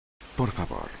Por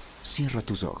favor, cierra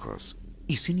tus ojos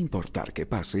y sin importar qué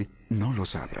pase, no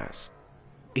los abras.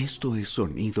 Esto es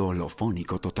sonido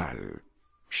holofónico total.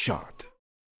 Shot.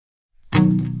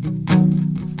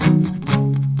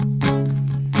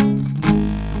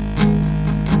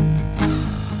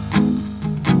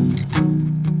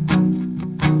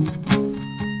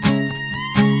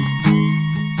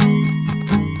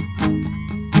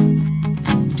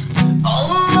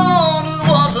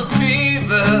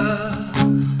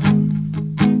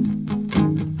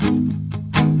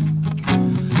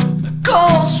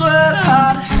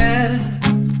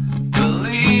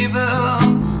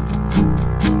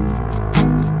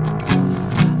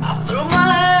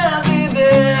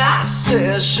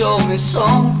 Show me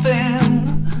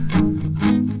something.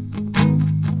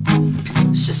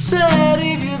 She said,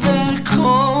 if you're there,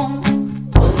 come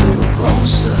a little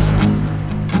closer.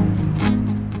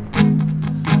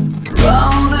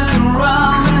 Round and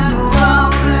round and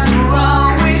round and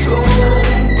round we go.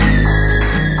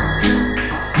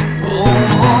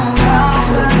 Oh, now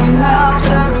tell me now,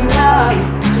 tell me now,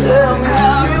 tell me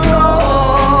now you know.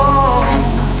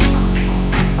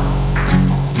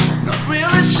 Not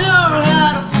really sure how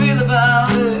to feel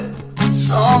about it.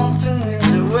 Something in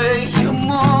the way you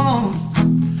move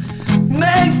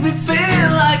makes me feel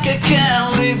like I can't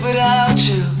live without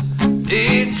you.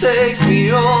 It takes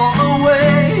me all the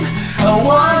way. I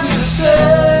want you to stay,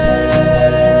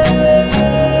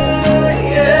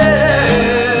 yeah.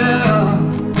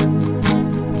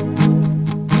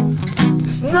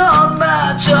 It's not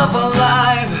much of a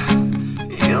life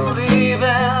you're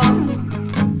living.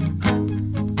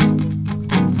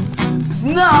 It's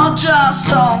not just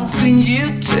something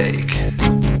you take,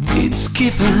 it's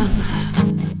given.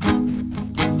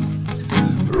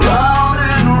 Round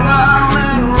and round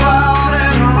and round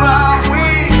and round we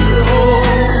go.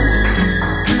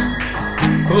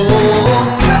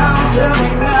 Oh, now tell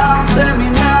me now, tell me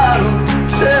now,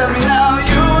 tell me now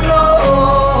you know.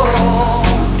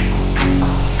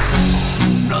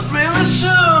 Not really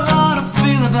sure how to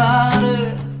feel about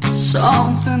it.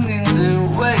 Something in the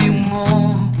way you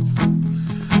move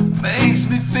makes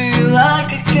me feel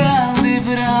like I can't live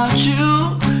without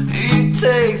you. It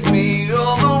takes me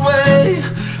all the way.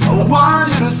 I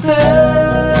want you to stay,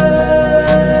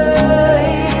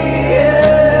 yeah.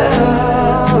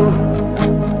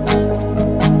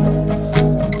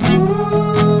 Ooh,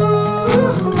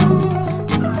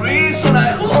 the reason I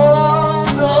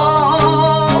hold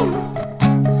on,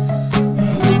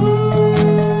 ooh,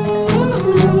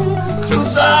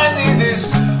 'cause I need this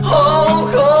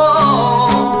hold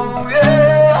on,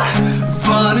 yeah.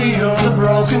 Funny, you're the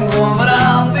broken one, but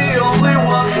I'm the only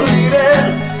one who needed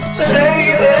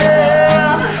saving.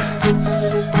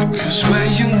 'Cause when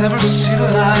you never see the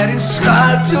light, it's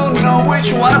hard to know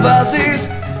which one of us is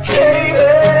hating.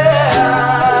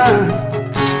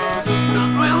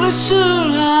 Not really sure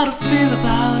how to feel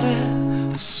about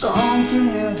it. Something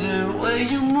in the way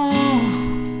you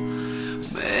move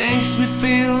makes me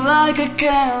feel like I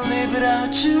can't live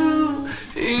without you.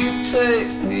 It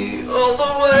takes me all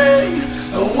the way.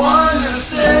 I want you to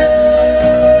stay,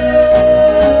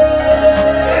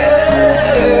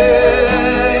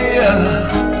 yeah.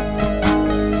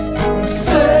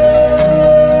 Stay,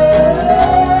 yeah.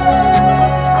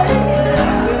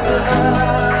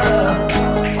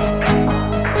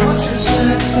 I want you to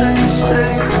stay, stay,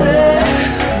 stay, stay.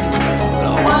 I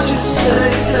want you to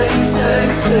stay, stay, stay,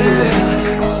 stay.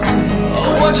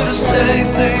 I want you to stay,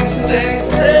 stay, stay,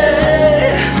 stay.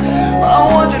 I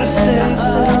want you to stay,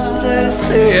 stay, stay,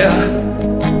 stay.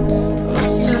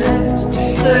 Stay,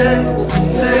 stay,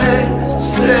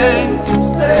 stay,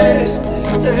 stay,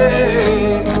 stay.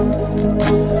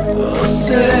 Oh,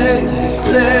 stay,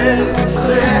 stay,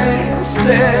 stay,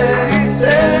 stay,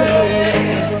 stay.